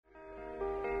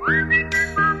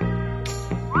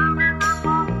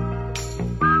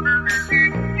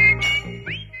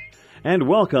And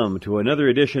welcome to another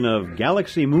edition of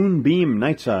Galaxy Moonbeam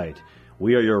Night Site.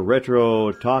 We are your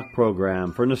retro talk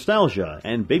program for nostalgia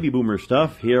and baby boomer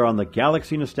stuff here on the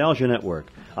Galaxy Nostalgia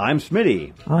Network. I'm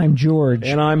Smitty. I'm George.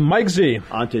 And I'm Mike Z.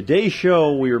 On today's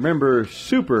show, we remember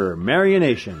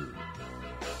Supermarionation.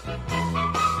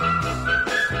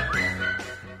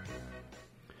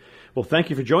 Well, thank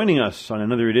you for joining us on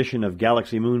another edition of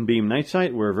Galaxy Moonbeam Night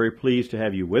Site. We're very pleased to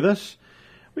have you with us.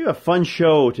 We have a fun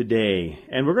show today,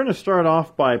 and we're going to start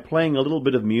off by playing a little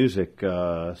bit of music.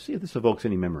 See if this evokes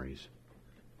any memories.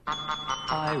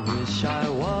 I wish I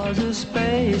was a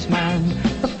spaceman,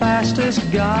 the fastest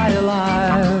guy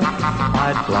alive.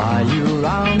 I'd fly you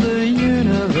around the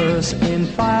universe in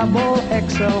Fireball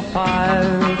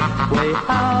XL5. Way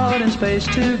out in space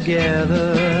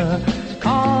together,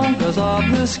 conquerors of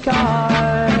the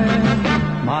sky.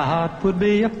 My heart would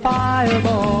be a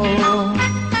fireball.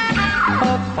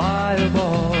 A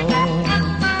fireball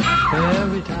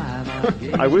every time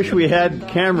I wish we had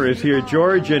cameras here.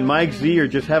 George and Mike Z are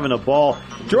just having a ball.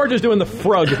 George is doing the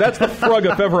frog. That's the frog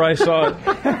if ever I saw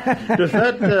it. Does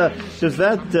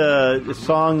that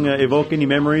song evoke any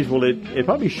memories? Well, it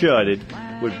probably should. It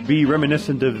would be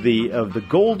reminiscent of the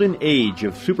golden age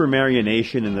of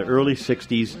Supermarionation in the early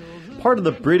 60s, part of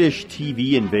the British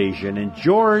TV invasion. And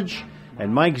George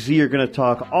and Mike Z are going to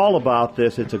talk all about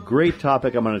this. It's a great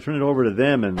topic. I'm going to turn it over to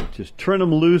them and just turn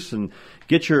them loose and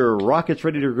get your rockets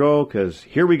ready to go, because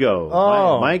here we go.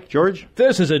 Oh. Mike, George?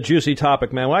 This is a juicy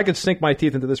topic, man. Well, I could sink my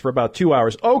teeth into this for about 2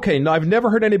 hours. Okay, now I've never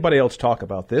heard anybody else talk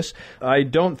about this. I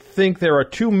don't think there are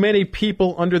too many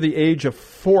people under the age of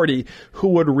 40 who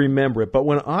would remember it. But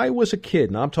when I was a kid,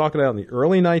 and I'm talking about in the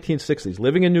early 1960s,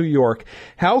 living in New York,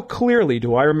 how clearly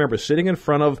do I remember sitting in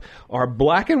front of our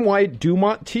black and white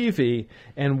Dumont TV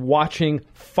and watching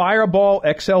Fireball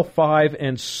XL5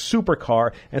 and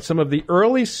Supercar and some of the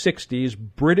early 60s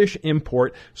British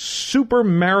import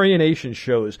Supermarionation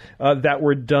shows that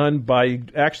were done by,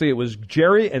 actually it was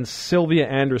Gerry and Sylvia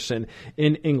Anderson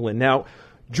in England. Now,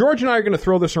 George and I are going to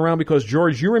throw this around because,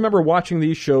 George, you remember watching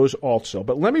these shows also.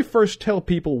 But let me first tell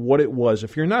people what it was,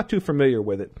 if you're not too familiar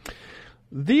with it.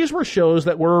 These were shows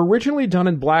that were originally done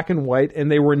in black and white, and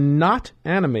they were not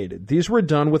animated. These were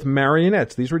done with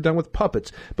marionettes. These were done with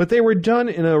puppets. But they were done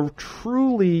in a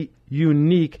truly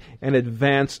unique and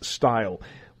advanced style.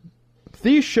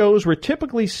 These shows were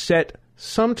typically set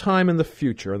sometime in the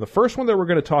future. And the first one that we're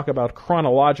going to talk about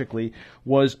chronologically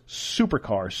was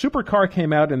Supercar. Supercar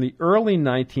came out in the early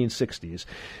 1960s.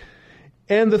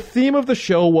 And the theme of the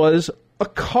show was a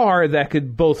car that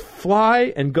could both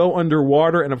fly and go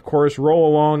underwater and, of course,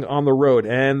 roll along on the road.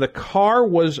 And the car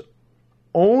was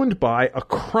owned by a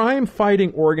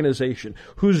crime-fighting organization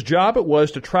whose job it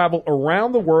was to travel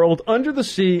around the world, under the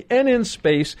sea, and in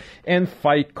space, and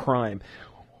fight crime.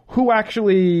 Who were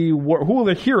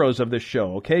the heroes of this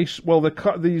show? Okay, well,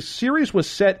 the series was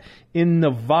set in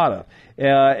Nevada,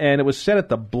 and it was set at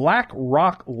the Black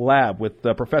Rock Lab with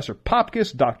Professor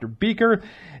Popkiss, Dr. Beaker,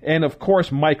 and of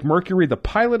course Mike Mercury, the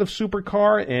pilot of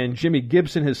Supercar, and Jimmy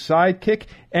Gibson, his sidekick,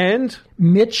 and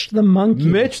Mitch the Monkey.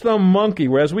 Mitch the Monkey.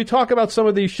 Whereas we talk about some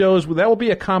of these shows, that will be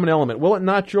a common element, will it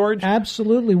not, George?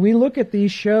 Absolutely. We look at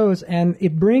these shows, and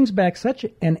it brings back such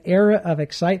an era of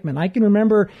excitement. I can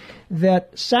remember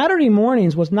that Saturday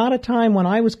mornings was not a time when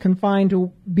I was confined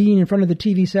to being in front of the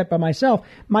TV set by myself.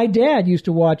 My dad used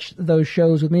to watch those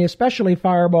shows with me, especially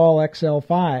Fireball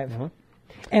XL5. Uh-huh.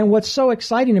 And what's so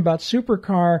exciting about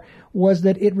Supercar was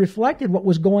that it reflected what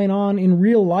was going on in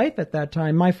real life at that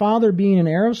time. My father, being an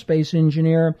aerospace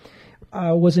engineer,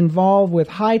 was involved with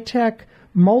high-tech,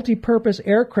 multi-purpose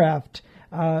aircraft,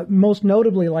 most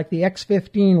notably like the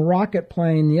X-15 rocket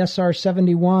plane, the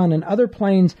SR-71, and other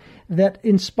planes that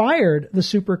inspired the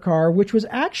Supercar, which was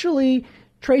actually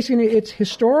tracing its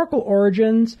historical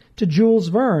origins to Jules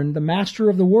Verne, the master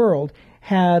of the world,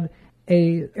 had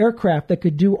a aircraft that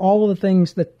could do all of the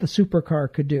things that the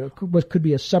Supercar could do. It could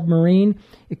be a submarine,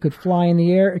 it could fly in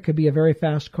the air, it could be a very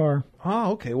fast car.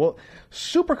 Oh, okay. Well,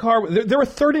 Supercar, there were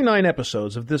 39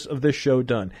 episodes of this show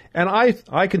done. And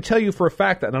I can tell you for a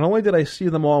fact that not only did I see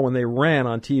them all when they ran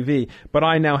on TV, but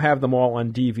I now have them all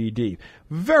on DVD.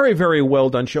 Very, very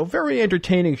well done show, very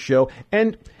entertaining show,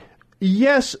 and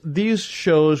yes, these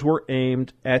shows were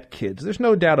aimed at kids. There's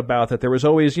no doubt about that. There was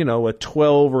always, a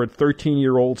 12 or a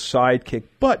 13-year-old sidekick.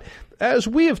 But as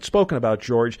we have spoken about,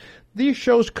 George, these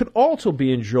shows could also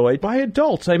be enjoyed by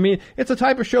adults. I mean, it's a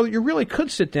type of show that you really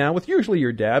could sit down with, usually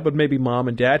your dad, but maybe mom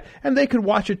and dad, and they could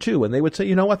watch it too. And they would say,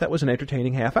 you know what, that was an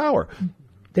entertaining half hour.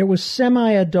 there was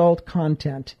semi-adult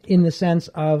content in the sense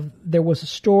of there was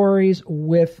stories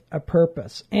with a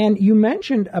purpose. And you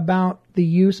mentioned about the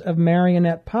use of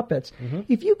marionette puppets.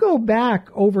 If you go back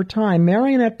over time,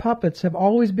 marionette puppets have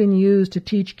always been used to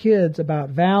teach kids about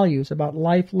values, about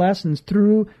life lessons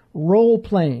through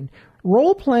role-playing.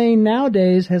 Role-playing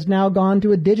nowadays has now gone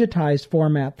to a digitized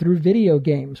format through video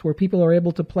games where people are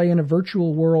able to play in a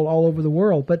virtual world all over the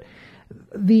world. But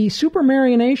the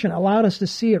Supermarionation allowed us to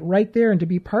see it right there and to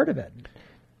be part of it.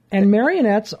 And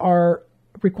marionettes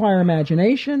require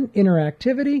imagination,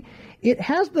 interactivity. It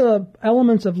has the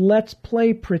elements of let's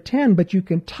play pretend, but you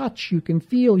can touch, you can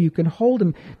feel, you can hold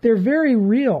them. They're very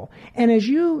real. And as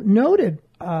you noted,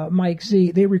 Mike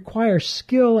Z, they require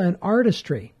skill and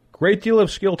artistry. Great deal of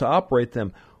skill to operate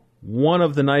them. One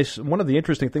of the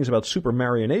interesting things about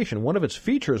Supermarionation, one of its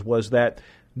features was that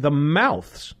the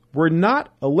mouths were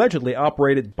not allegedly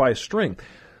operated by a string.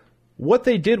 What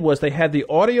they did was they had the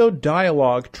audio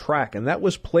dialogue track, and that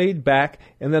was played back,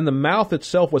 and then the mouth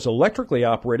itself was electrically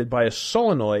operated by a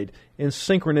solenoid in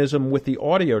synchronism with the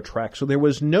audio track. So there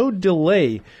was no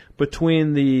delay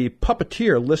between the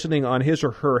puppeteer listening on his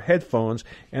or her headphones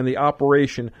and the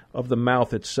operation of the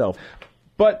mouth itself.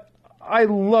 But I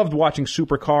loved watching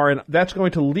Supercar, and that's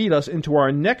going to lead us into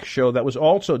our next show that was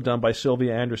also done by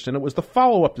Sylvia Anderson. It was the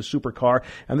follow-up to Supercar,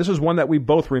 and this is one that we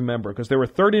both remember because there were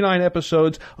 39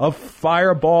 episodes of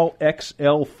Fireball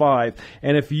XL5.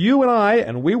 And if you and I,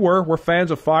 and we're fans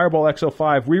of Fireball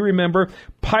XL5, we remember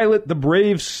Pilot the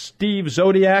Brave Steve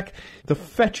Zodiac, the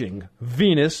fetching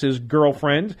Venus, his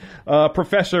girlfriend,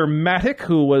 Professor Matic,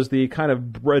 who was the kind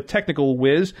of technical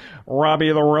whiz,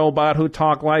 Robbie the robot who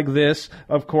talked like this,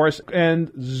 of course, and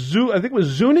I think it was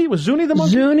Zuni. Was Zuni the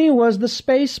monkey? Zuni was the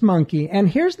space monkey. And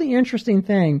here's the interesting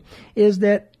thing, is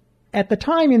that at the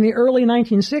time in the early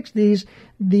 1960s,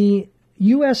 the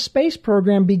U.S. space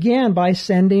program began by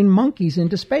sending monkeys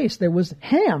into space. There was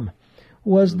Ham,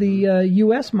 was the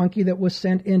U.S. monkey that was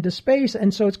sent into space.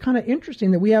 And so it's kind of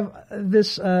interesting that we have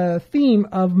this theme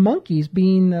of monkeys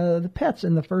being the pets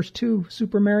in the first two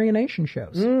Supermarionation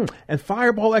shows. And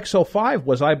Fireball XL5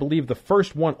 was, I believe, the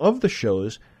first one of the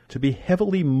shows to be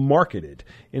heavily marketed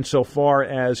insofar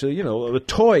as, the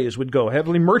toys would go,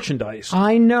 heavily merchandise.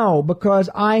 I know, because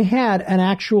I had an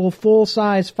actual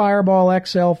full-size Fireball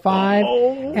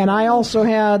XL5, and I also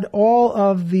had all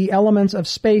of the elements of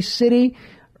Space City.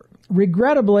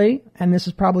 Regrettably, and this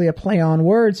is probably a play on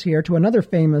words here to another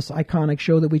famous iconic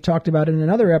show that we talked about in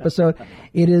another episode,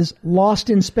 it is lost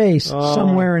in space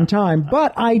somewhere in time.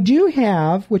 But I do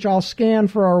have, which I'll scan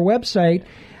for our website,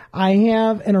 I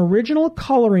have an original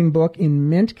coloring book in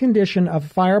mint condition of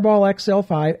Fireball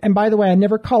XL5. And by the way, I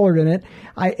never colored in it.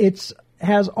 It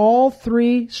has all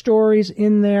three stories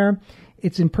in there.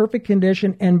 It's in perfect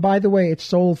condition. And by the way, it's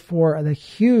sold for the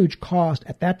huge cost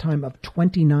at that time of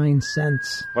 29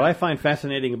 cents. What I find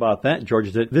fascinating about that, George,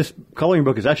 is that this coloring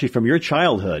book is actually from your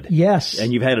childhood. Yes.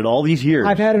 And you've had it all these years.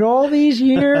 I've had it all these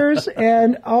years.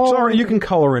 And sorry, you can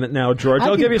color in it now, George.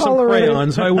 I'll give you some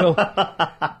crayons. I will.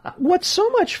 What's so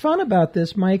much fun about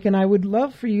this, Mike, and I would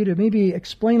love for you to maybe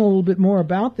explain a little bit more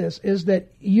about this, is that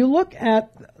you look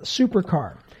at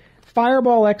Supercar.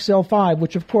 Fireball XL5,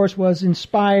 which of course was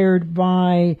inspired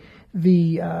by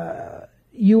the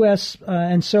U.S.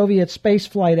 And Soviet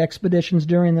spaceflight expeditions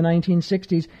during the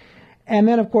 1960s. And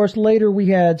then, of course, later we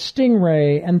had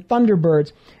Stingray and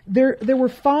Thunderbirds. There were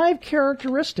 5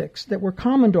 characteristics that were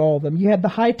common to all of them. You had the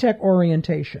high-tech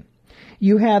orientation.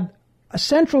 You had a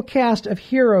central cast of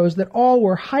heroes that all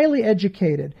were highly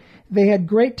educated. They had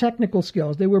great technical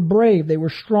skills. They were brave. They were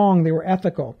strong. They were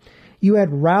ethical. You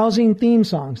had rousing theme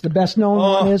songs. The best known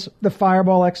one is the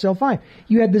Fireball XL5.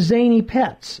 You had the zany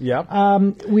pets. Yep.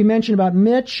 We mentioned about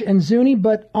Mitch and Zuni,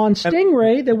 but on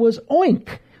Stingray there was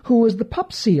Oink, who was the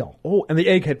pup seal. Oh, and the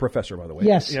egghead professor, by the way.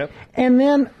 Yes. Yep. And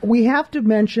then we have to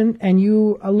mention, and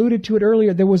you alluded to it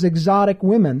earlier, there was exotic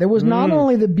women. There was not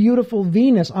only the beautiful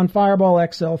Venus on Fireball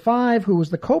XL5, who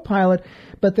was the co-pilot,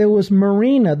 but there was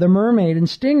Marina, the mermaid, in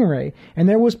Stingray, and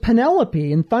there was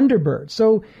Penelope in Thunderbird.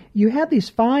 So you had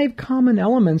these 5 common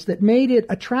elements that made it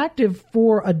attractive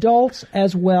for adults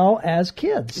as well as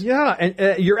kids. Yeah,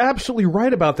 and you're absolutely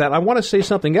right about that. I want to say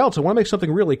something else. I want to make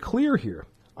something really clear here.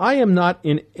 I am not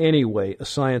in any way a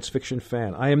science fiction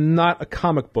fan. I am not a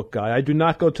comic book guy. I do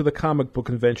not go to the comic book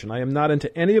convention. I am not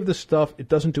into any of this stuff. It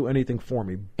doesn't do anything for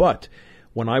me. But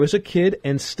when I was a kid,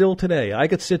 and still today, I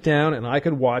could sit down and I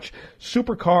could watch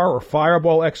Supercar or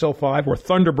Fireball XL5 or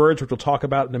Thunderbirds, which we'll talk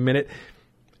about in a minute,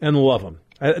 and love them.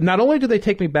 Not only do they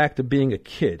take me back to being a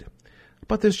kid,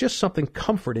 but there's just something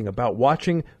comforting about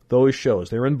watching those shows.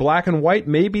 They're in black and white.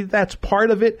 Maybe that's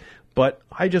part of it, But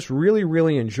I just really,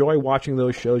 really enjoy watching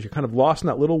those shows. You're kind of lost in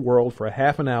that little world for a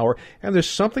half an hour, and there's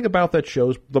something about those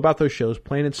shows,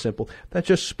 plain and simple, that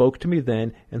just spoke to me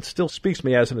then and still speaks to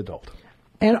me as an adult.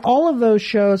 And all of those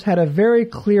shows had a very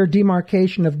clear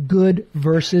demarcation of good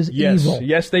versus evil.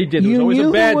 Yes, they did. There was always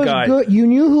a bad guy. Good. You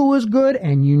knew who was good,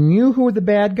 and you knew who the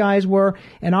bad guys were.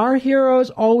 And our heroes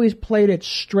always played it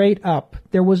straight up.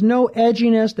 There was no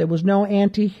edginess. There was no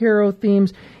anti-hero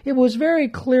themes. It was very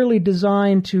clearly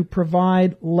designed to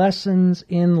provide lessons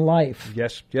in life.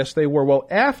 Yes, they were. Well,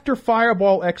 after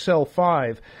Fireball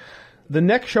XL5, the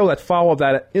next show that followed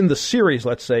that in the series,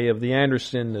 let's say, of the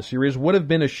Anderson series would have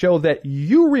been a show that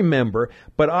you remember,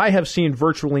 but I have seen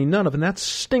virtually none of, and that's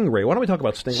Stingray. Why don't we talk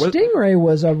about Stingray? Stingray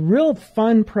was a real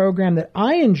fun program that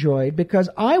I enjoyed because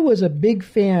I was a big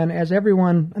fan, as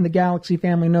everyone in the Galaxy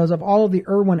family knows, of all of the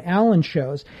Irwin Allen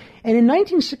shows. And in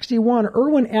 1961,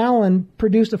 Irwin Allen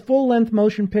produced a full-length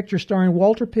motion picture starring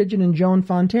Walter Pidgeon and Joan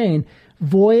Fontaine,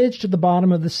 Voyage to the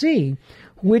Bottom of the Sea,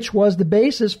 which was the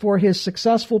basis for his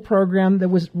successful program that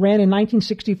ran in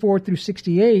 1964 through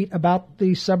 68 about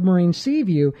the submarine sea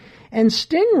view. And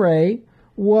Stingray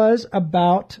was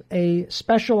about a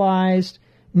specialized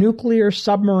nuclear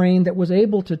submarine that was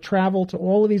able to travel to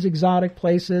all of these exotic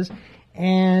places,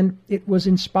 and it was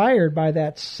inspired by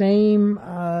that same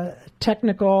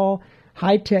technical,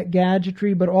 high-tech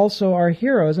gadgetry, but also our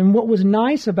heroes. And what was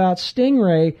nice about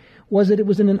Stingray was that it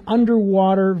was in an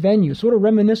underwater venue, sort of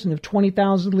reminiscent of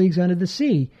 20,000 Leagues Under the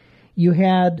Sea. You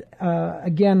had,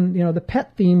 again, the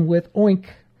pet theme with Oink,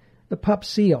 the pup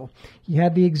seal. You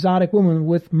had the exotic woman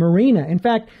with Marina. In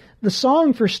fact, the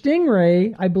song for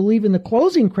Stingray, I believe in the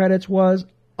closing credits, was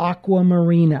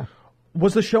Aquamarina.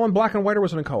 Was the show in black and white or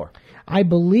was it in color? I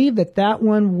believe that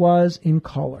one was in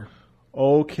color.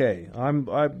 Okay.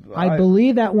 I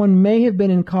believe that one may have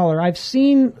been in color. I've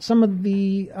seen some of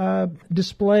the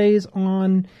displays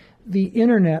on the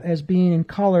internet as being in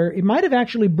color. It might have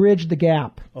actually bridged the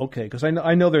gap. Okay, because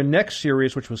I know their next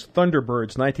series, which was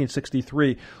Thunderbirds,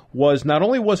 1963, was not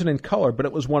only was it in color, but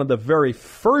it was one of the very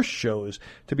first shows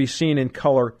to be seen in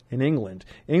color in England.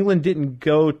 England didn't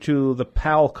go to the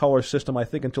PAL color system, I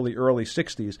think, until the early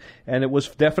 60s, and it was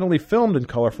definitely filmed in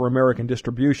color for American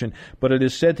distribution, but it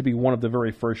is said to be one of the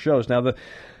very first shows. Now, the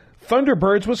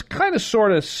Thunderbirds was kind of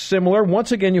sort of similar.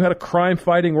 Once again, you had a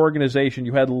crime-fighting organization.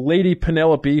 You had Lady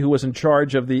Penelope, who was in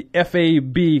charge of the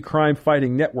FAB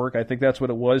crime-fighting network. I think that's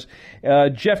what it was.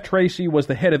 Jeff Tracy was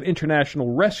the head of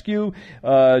International Rescue.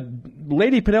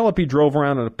 Lady Penelope drove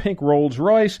around in a pink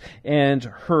Rolls-Royce, and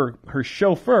her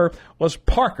chauffeur was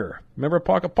Parker. Remember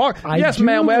Parker? Yes,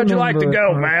 ma'am. Where would you like to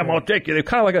go, ma'am? I'll take you. They're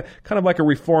kind of like a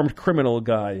reformed criminal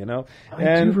guy, you know.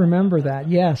 I do remember that.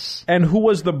 Yes. And who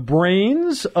was the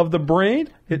brains of the brain?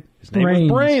 His name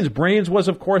was Brains. Brains was,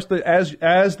 of course,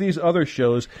 as these other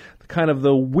shows, kind of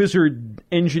the wizard,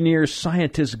 engineer,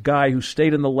 scientist guy who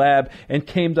stayed in the lab and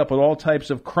came up with all types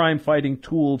of crime-fighting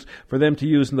tools for them to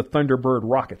use in the Thunderbird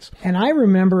rockets. And I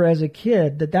remember as a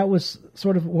kid that was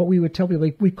sort of what we would tell people.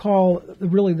 Like, we call,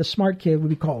 really the smart kid would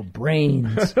be called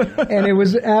Brains. And it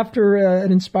was after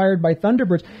and inspired by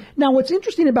Thunderbirds. Now, what's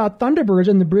interesting about Thunderbirds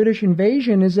and the British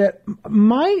invasion is that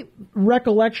my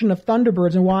recollection of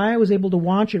Thunderbirds and why I was able to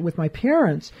watch it with my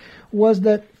parents was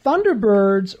that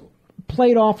Thunderbirds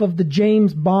played off of the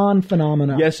James Bond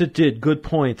phenomenon. Yes, it did. Good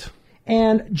point.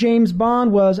 And James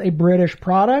Bond was a British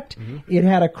product. Mm-hmm. It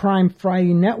had a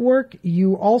crime-fighting network.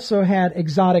 You also had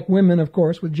exotic women, of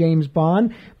course, with James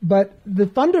Bond. But the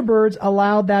Thunderbirds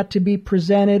allowed that to be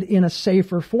presented in a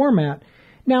safer format.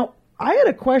 Now, I had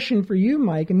a question for you,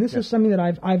 Mike, and this is something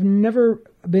that I've never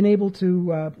been able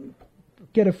to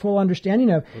get a full understanding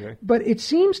of. Okay. But it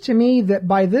seems to me that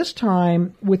by this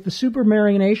time, with the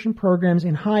Supermarionation programs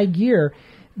in high gear,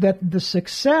 that the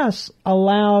success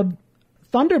allowed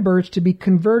Thunderbirds to be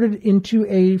converted into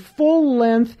a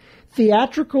full-length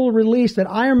theatrical release that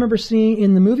I remember seeing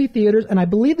in the movie theaters, and I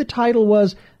believe the title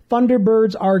was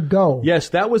Thunderbirds Are Go. Yes,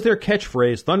 that was their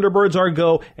catchphrase, Thunderbirds Are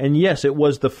Go, and yes, it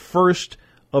was the first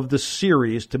of the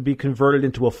series to be converted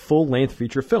into a full-length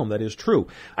feature film. That is true.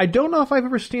 I don't know if I've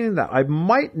ever seen that. I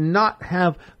might not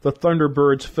have the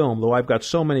Thunderbirds film, though I've got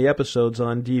so many episodes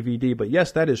on DVD, but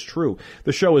yes, that is true.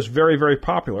 The show is very, very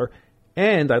popular,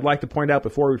 and I'd like to point out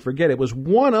before we forget, it was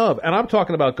one of, and I'm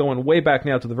talking about going way back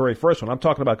now to the very first one, I'm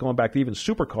talking about going back to even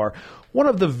Supercar, one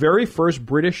of the very first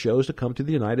British shows to come to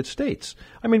the United States.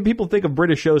 I mean, people think of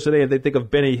British shows today, and they think of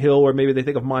Benny Hill, or maybe they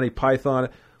think of Monty Python.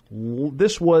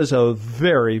 This was a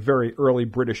very, very early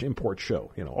British import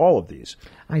show, all of these.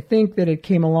 I think that it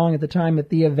came along at the time that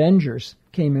The Avengers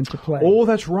came into play. Oh,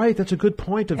 that's right. That's a good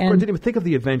point. Of course, I didn't even think of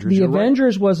the Avengers. The You're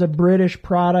Avengers right. was a British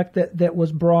product that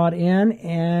was brought in,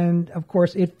 and of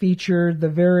course it featured the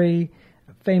very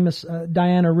famous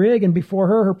Diana Rigg, and before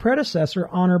her predecessor,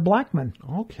 Honor Blackman.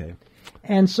 Okay.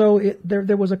 And so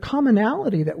there was a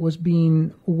commonality that was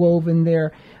being woven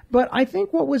there. But I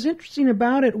think what was interesting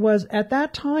about it was at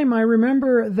that time, I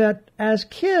remember that as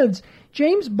kids,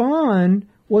 James Bond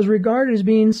was regarded as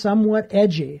being somewhat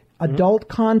edgy, adult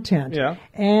content. Yeah.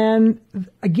 And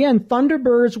again,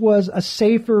 Thunderbirds was a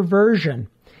safer version.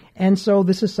 And so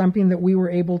this is something that we were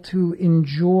able to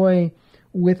enjoy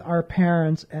with our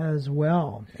parents as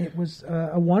well. It was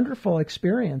a wonderful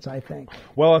experience, I think.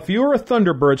 Well, if you were a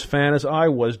Thunderbirds fan, as I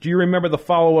was, do you remember the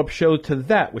follow-up show to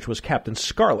that, which was Captain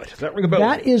Scarlet? Does that ring a bell?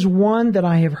 That is one that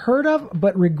I have heard of,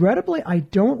 but regrettably, I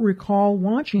don't recall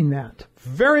watching that.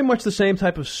 Very much the same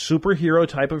type of superhero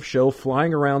type of show,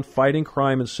 flying around, fighting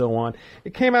crime, and so on.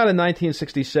 It came out in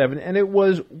 1967, and it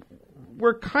was...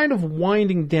 We're kind of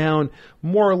winding down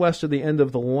more or less to the end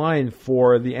of the line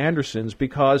for the Andersons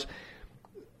because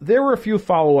there were a few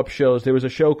follow-up shows. There was a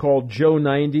show called Joe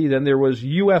 90, then there was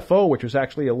UFO, which was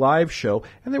actually a live show,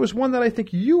 and there was one that I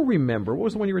think you remember. What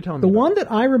was the one you were telling me about? The one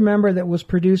that I remember that was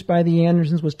produced by the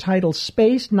Andersons was titled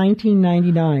Space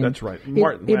 1999. That's right,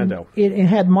 Martin Landau. It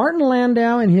had Martin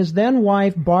Landau and his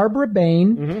then-wife, Barbara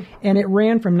Bain, and it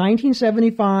ran from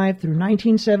 1975 through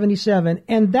 1977,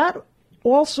 and that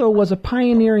also was a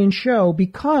pioneering show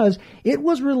because it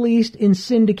was released in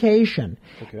syndication.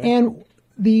 Okay. And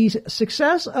the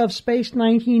success of Space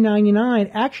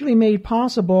 1999 actually made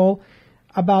possible,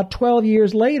 about 12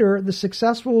 years later, the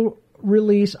successful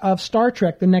release of Star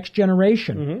Trek: The Next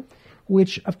Generation,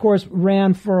 which, of course,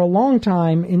 ran for a long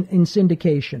time in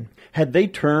syndication. Had they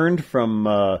turned from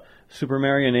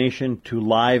Supermarionation to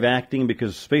live acting,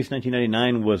 because Space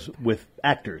 1999 was with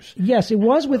actors? Yes, it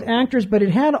was with actors, but it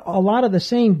had a lot of the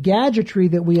same gadgetry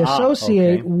that we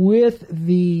associate with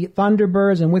the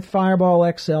Thunderbirds and with Fireball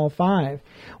XL5.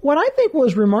 What I think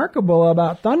was remarkable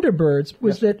about Thunderbirds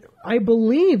was that I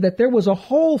believe that there was a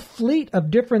whole fleet of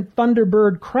different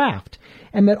Thunderbird craft,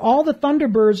 and that all the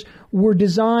Thunderbirds were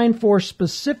designed for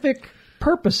specific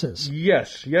purposes.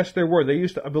 Yes, there were. They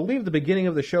used to, I believe, the beginning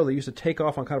of the show, they used to take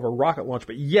off on kind of a rocket launch.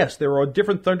 But yes, there were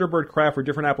different Thunderbird craft for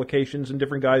different applications, and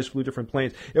different guys flew different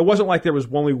planes. It wasn't like there was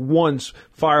only one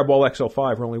Fireball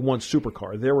XL5 or only one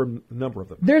Supercar. There were a number of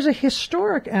them. There's a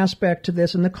historic aspect to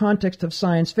this in the context of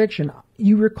science fiction.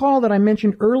 You recall that I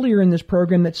mentioned earlier in this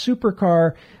program that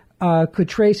Supercar could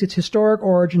trace its historic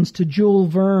origins to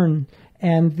Jules Verne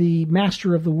and the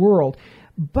Master of the World.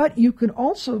 But you can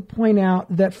also point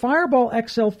out that Fireball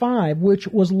XL5, which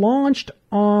was launched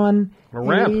on a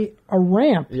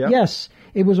ramp. Yep. Yes,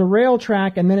 it was a rail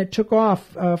track, and then it took off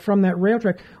from that rail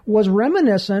track, was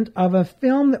reminiscent of a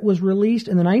film that was released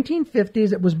in the 1950s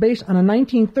that was based on a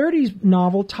 1930s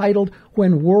novel titled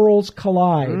When Worlds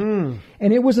Collide.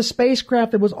 And it was a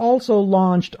spacecraft that was also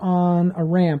launched on a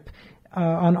ramp.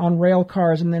 On rail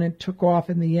cars, and then it took off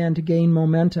in the end to gain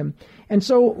momentum. And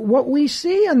so what we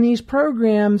see in these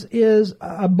programs is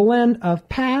a blend of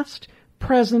past,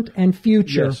 present, and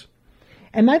future. Yes.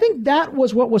 And I think that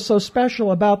was what was so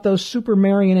special about those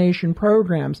Supermarionation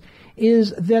programs,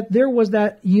 is that there was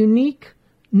that unique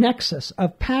nexus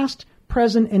of past,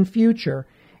 present, and future.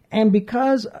 And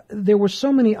because there were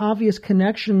so many obvious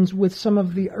connections with some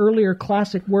of the earlier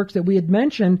classic works that we had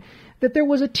mentioned, that there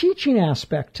was a teaching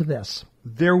aspect to this.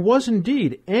 There was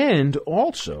indeed. And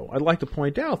also, I'd like to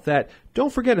point out that,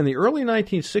 don't forget, in the early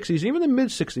 1960s, even the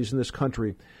mid-60s in this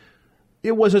country,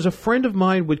 it was, as a friend of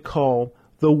mine would call,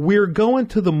 the we're going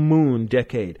to the moon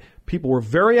decade. People were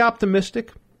very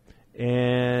optimistic,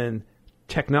 and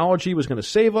technology was going to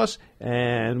save us,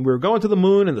 and we were going to the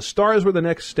moon, and the stars were the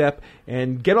next step,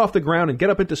 and get off the ground and get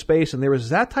up into space, and there was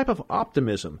that type of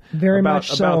optimism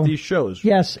about these shows.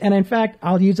 Yes, and in fact,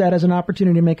 I'll use that as an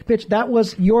opportunity to make a pitch. That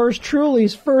was yours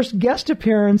truly's first guest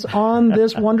appearance on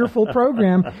this wonderful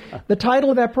program. The title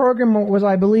of that program was,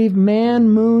 I believe, Man,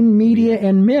 Moon, Media,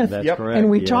 and Myth. That's correct. And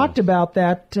we talked about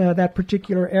that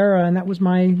particular era, and that was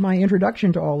my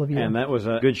introduction to all of you. And that was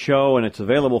a good show, and it's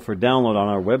available for download on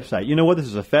our website. You know what? This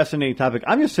is a fascinating topic.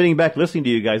 I'm just sitting back listening to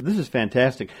you guys. This is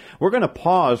fantastic. We're going to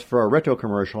pause for a retro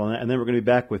commercial, and then we're going to be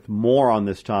back with more on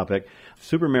this topic.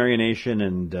 Supermarionation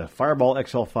and Fireball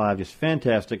XL5, just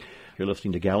fantastic. You're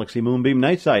listening to Galaxy Moonbeam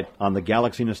Night Site on the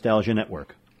Galaxy Nostalgia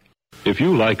Network. If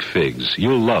you like figs,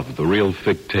 you'll love the real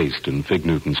fig taste in Fig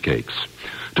Newton's cakes.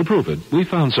 To prove it, we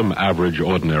found some average,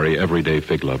 ordinary, everyday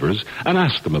fig lovers and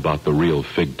asked them about the real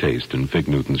fig taste in Fig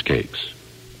Newton's cakes.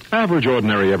 Average,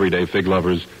 ordinary, everyday fig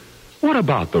lovers, what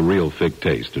about the real fig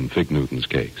taste in Fig Newton's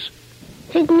cakes?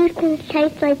 Fig Newtons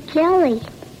taste like jelly.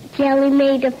 Jelly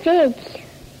made of figs.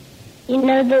 You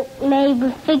know, that made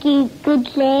with figgy good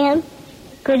jam?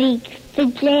 Goody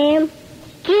fig jam?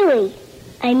 Gooey.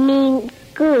 I mean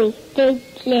gooey fig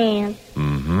jam.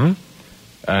 Mm-hmm.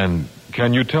 And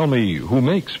can you tell me who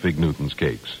makes Fig Newton's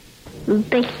cakes?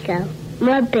 Nabisco.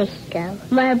 Nabisco.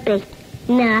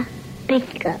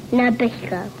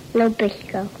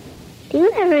 Nabisco. Do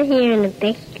you ever hear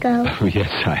Nabisco? Oh, yes,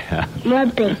 I have.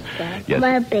 Nabisco. Yes.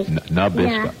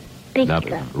 Nabisco.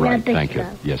 Right, Nabisco. thank you.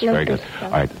 Yes, very good. All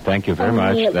right, thank you very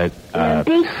much.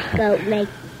 Nabisco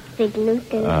makes Fig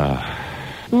Newton.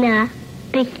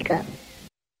 Nabisco.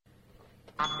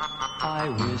 I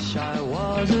wish I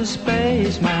was a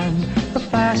spaceman, the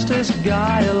fastest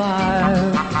guy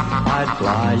alive. I'd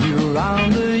fly you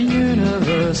around the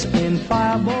universe in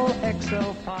Fireball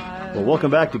XL5. Well,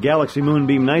 welcome back to Galaxy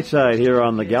Moonbeam Night Site here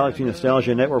on the Galaxy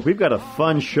Nostalgia Network. We've got a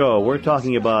fun show. We're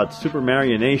talking about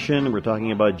Supermarionation. We're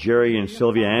talking about Gerry and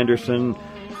Sylvia Anderson,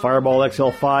 Fireball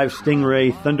XL5,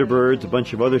 Stingray, Thunderbirds, a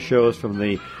bunch of other shows from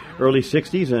the early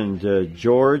 60s, and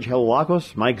George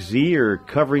Helwakos, Mike Z are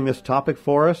covering this topic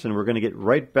for us, and we're going to get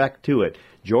right back to it.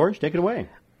 George, take it away.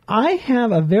 I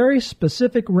have a very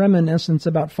specific reminiscence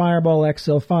about Fireball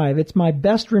XL5. It's my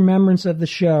best remembrance of the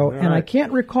show, and I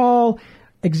can't recall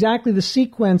exactly the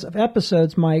sequence of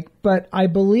episodes, Mike, but I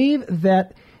believe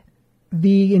that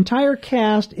the entire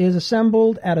cast is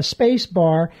assembled at a space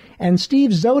bar, and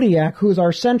Steve Zodiac, who's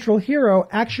our central hero,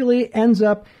 actually ends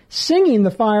up singing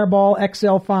the Fireball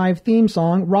XL5 theme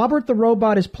song. Robert the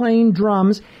Robot is playing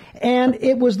drums, and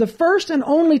it was the first and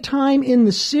only time in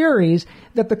the series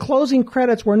that the closing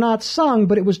credits were not sung,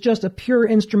 but it was just a pure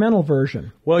instrumental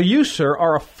version. Well, you, sir,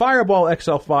 are a Fireball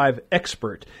XL5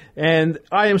 expert, and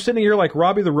I am sitting here like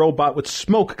Robbie the Robot with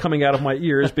smoke coming out of my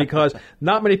ears because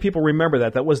not many people remember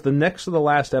that. That was the next to the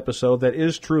last episode. That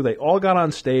is true. They all got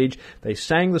on stage, they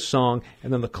sang the song,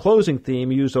 and then the closing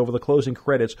theme used over the closing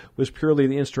credits was purely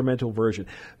the instrumental version.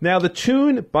 Now, the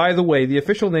tune, by the way, the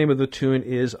official name of the tune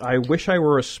is I Wish I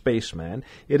Were a Spaceman.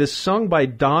 It is sung by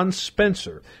Don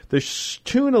Spencer. The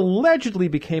tune allegedly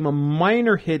became a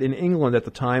minor hit in England at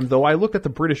the time, though I looked at the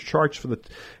British charts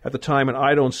at the time and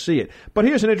I don't see it. But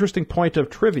here's an interesting point of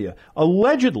trivia.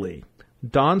 Allegedly,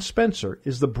 Don Spencer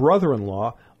is the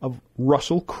brother-in-law of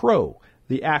Russell Crowe,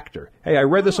 the actor. Hey, I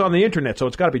read this on the internet, so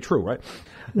it's got to be true, right?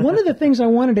 One of the things I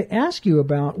wanted to ask you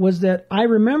about was that I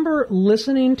remember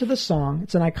listening to the song.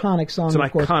 It's an iconic song, It's an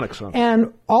of course. iconic song.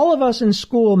 And all of us in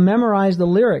school memorized the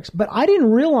lyrics, but I didn't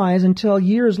realize until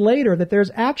years later that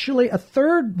there's actually a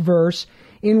third verse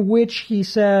in which he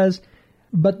says,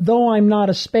 but though I'm not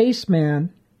a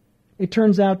spaceman, it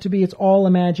turns out to be it's all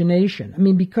imagination. I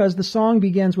mean, because the song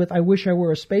begins with, I wish I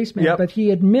were a spaceman, but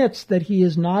he admits that he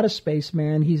is not a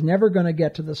spaceman. He's never going to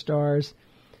get to the stars.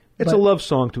 It's a love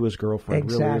song to his girlfriend,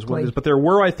 exactly. Really, is what it is. But there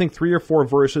were, I think, 3 or 4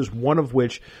 verses, one of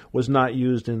which was not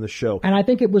used in the show. And I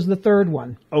think it was the third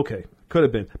one. Okay, could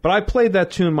have been. But I played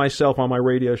that tune myself on my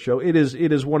radio show. It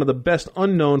is one of the best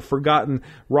unknown, forgotten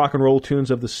rock and roll tunes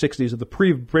of the 60s, of the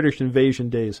pre-British invasion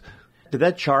days. Did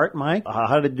that chart, Mike?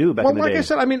 How did it do back in the day? Well, like I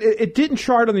said, I mean, it didn't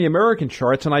chart on the American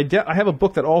charts, and I have a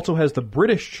book that also has the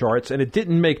British charts, and it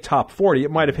didn't make top 40. It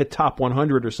might have hit top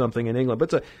 100 or something in England,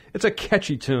 but it's a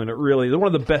catchy tune. It really is one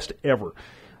of the best ever.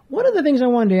 One of the things I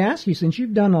wanted to ask you, since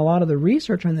you've done a lot of the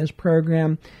research on this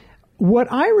program, what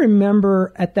I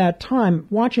remember at that time,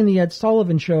 watching the Ed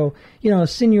Sullivan Show,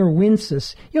 Senior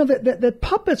Wincus, the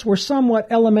puppets were somewhat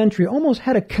elementary, almost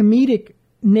had a comedic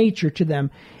nature to them.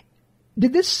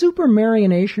 Did this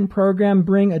Supermarionation program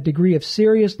bring a degree of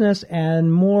seriousness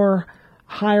and more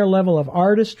higher level of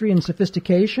artistry and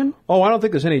sophistication? Oh, I don't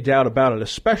think there's any doubt about it,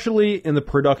 especially in the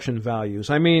production values.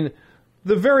 I mean,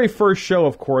 the very first show,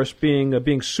 of course, being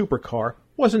Supercar,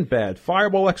 wasn't bad.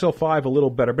 Fireball XL5 a little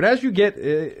better, but as you get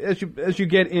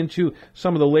into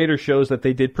some of the later shows that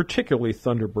they did, particularly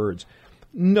Thunderbirds,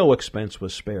 no expense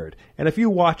was spared. And if you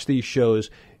watch these shows,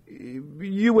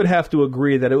 you would have to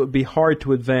agree that it would be hard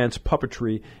to advance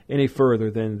puppetry any further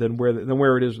than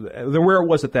where it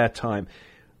was at that time.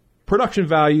 Production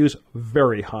values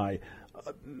very high.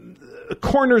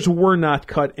 Corners were not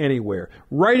cut anywhere.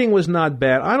 Writing was not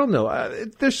bad. I don't know.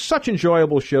 There's such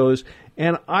enjoyable shows,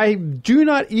 and I do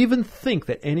not even think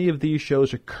that any of these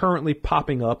shows are currently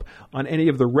popping up on any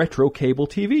of the retro cable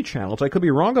TV channels. I could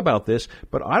be wrong about this,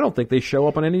 but I don't think they show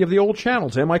up on any of the old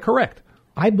channels. Am I correct?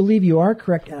 I believe you are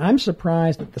correct, and I'm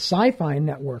surprised that the Sci-Fi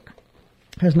Network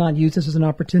has not used this as an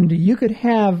opportunity. You could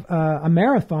have a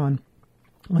marathon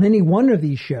on any one of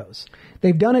these shows.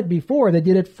 They've done it before. They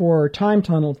did it for Time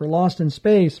Tunnel, for Lost in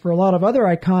Space, for a lot of other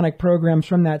iconic programs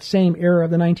from that same era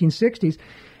of the 1960s.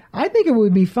 I think it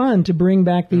would be fun to bring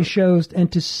back these shows and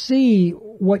to see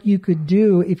what you could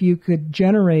do if you could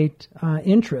generate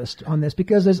interest on this,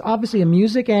 because there's obviously a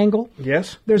music angle.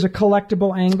 Yes. There's a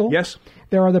collectible angle. Yes.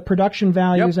 There are the production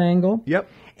values Yep. angle. Yep.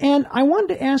 And I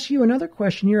wanted to ask you another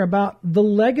question here about the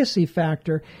legacy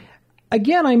factor.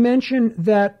 Again, I mentioned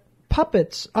that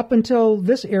puppets, up until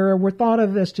this era, were thought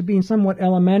of as to being somewhat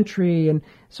elementary and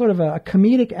sort of a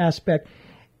comedic aspect.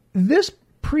 This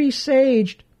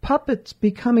presaged puppets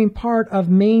becoming part of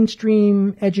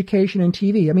mainstream education and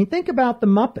TV. I mean, think about the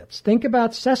Muppets. Think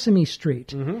about Sesame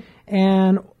Street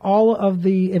and all of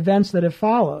the events that have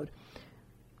followed.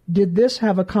 Did this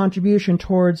have a contribution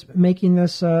towards making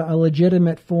this a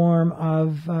legitimate form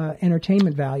of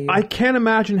entertainment value? I can't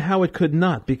imagine how it could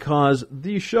not, because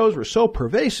these shows were so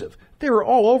pervasive. They were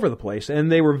all over the place,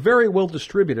 and they were very well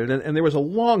distributed, and there was a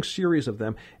long series of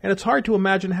them, and it's hard to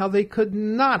imagine how they could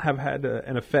not have had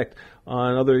an effect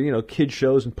on other, kid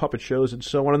shows and puppet shows and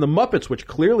so on. And the Muppets, which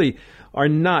clearly are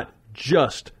not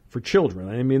just for children.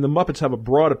 I mean, the Muppets have a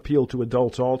broad appeal to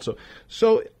adults also.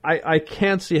 So I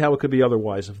can't see how it could be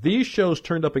otherwise. If these shows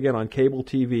turned up again on cable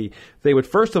TV, they would,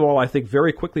 first of all, I think,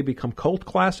 very quickly become cult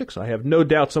classics. I have no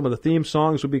doubt some of the theme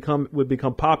songs would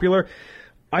become popular.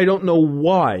 I don't know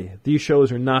why these shows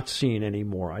are not seen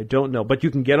anymore. I don't know. But you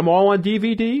can get them all on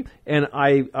DVD, and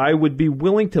I would be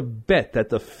willing to bet that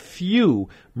the few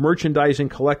merchandising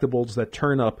collectibles that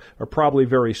turn up are probably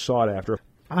very sought after.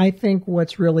 I think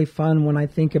what's really fun when I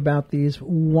think about these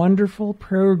wonderful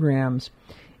programs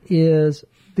is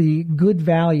the good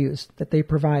values that they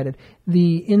provided,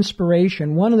 the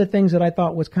inspiration. One of the things that I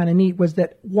thought was kind of neat was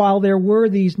that while there were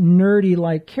these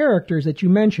nerdy-like characters that you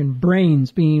mentioned,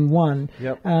 Brains being one,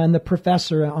 and the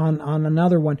professor on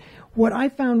another one, what I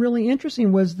found really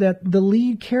interesting was that the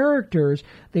lead characters,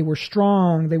 they were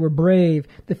strong, they were brave,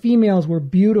 the females were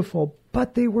beautiful,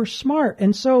 but they were smart.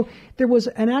 And so there was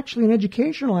actually an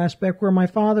educational aspect where my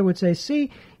father would say,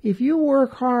 see, if you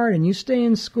work hard and you stay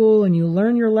in school and you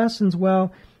learn your lessons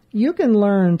well, you can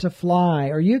learn to fly,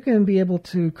 or you can be able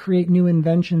to create new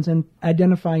inventions and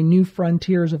identify new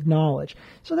frontiers of knowledge.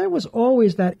 So there was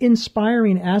always that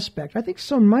inspiring aspect. I think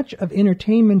so much of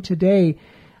entertainment today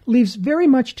leaves very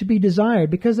much to be desired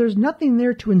because there's nothing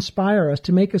there to inspire us,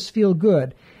 to make us feel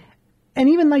good. And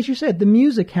even, like you said, the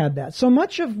music had that. So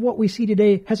much of what we see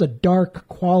today has a dark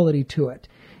quality to it,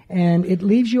 and it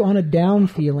leaves you on a down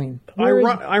feeling.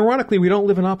 Ironically, we don't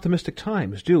live in optimistic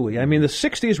times, do we? I mean, the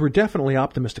 60s were definitely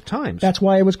optimistic times. That's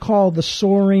why it was called the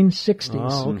Soaring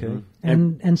 60s. Oh, okay.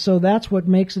 And so that's what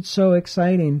makes it so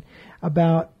exciting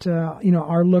about,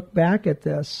 our look back at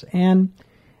this. And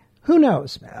who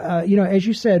knows? As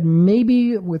you said,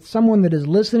 maybe with someone that is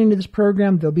listening to this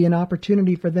program, there'll be an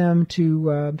opportunity for them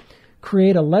to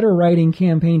create a letter writing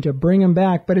campaign to bring them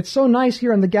back. But it's so nice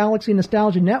here on the Galaxy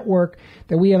Nostalgia Network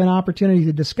that we have an opportunity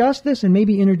to discuss this and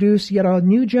maybe introduce yet a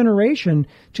new generation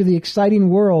to the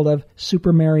exciting world of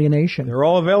Supermarionation. They're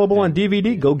all available on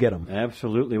DVD. Go get them.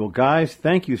 Absolutely. Well, guys,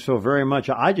 thank you so very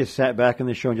much. I just sat back in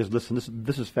the show and just listened.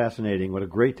 This is fascinating. What a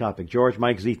great topic. George,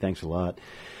 Mike Z, thanks a lot.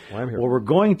 Well, I'm here. Well, we're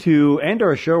going to end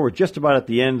our show. We're just about at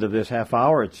the end of this half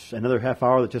hour. It's another half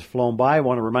hour that's just flown by. I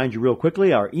want to remind you real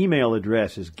quickly, our email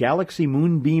address is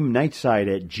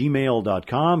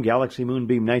galaxymoonbeamnightsite@gmail.com,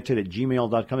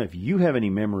 galaxymoonbeamnightsite@gmail.com. If you have any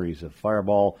memories of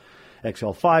Fireball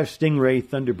XL5, Stingray,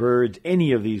 Thunderbirds,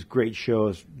 any of these great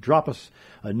shows, drop us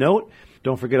a note.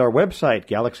 Don't forget our website,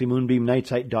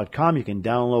 galaxymoonbeamnightsite.com. You can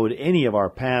download any of our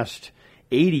past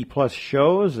 80-plus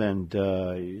shows and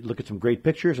look at some great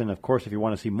pictures. And, of course, if you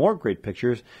want to see more great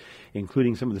pictures,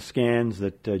 including some of the scans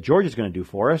that George is going to do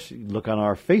for us, look on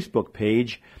our Facebook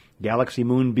page, Galaxy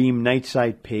Moonbeam Night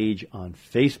Site page on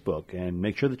Facebook. And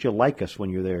make sure that you like us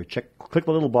when you're there. Click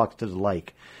the little box that says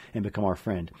like and become our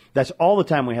friend. That's all the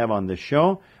time we have on this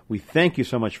show. We thank you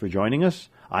so much for joining us.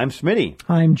 I'm Smitty.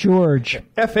 I'm George.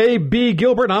 F.A.B.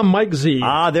 Gilbert. I'm Mike Z.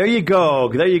 There you go.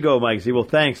 There you go, Mike Z. Well,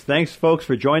 thanks. Thanks, folks,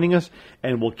 for joining us,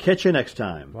 and we'll catch you next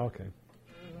time. Okay.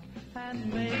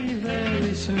 And maybe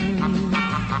very soon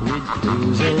we'd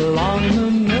cruise along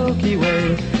the Milky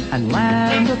Way and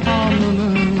land upon the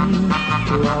moon.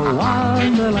 To a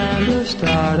wonderland of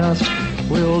stardust,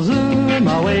 we'll zoom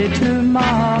our way to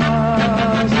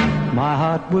Mars. My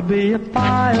heart would be a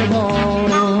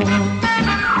fireball,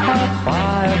 a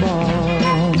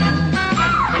fireball,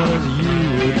 'cause you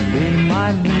would be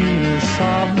my Venus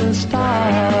of the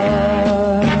stars.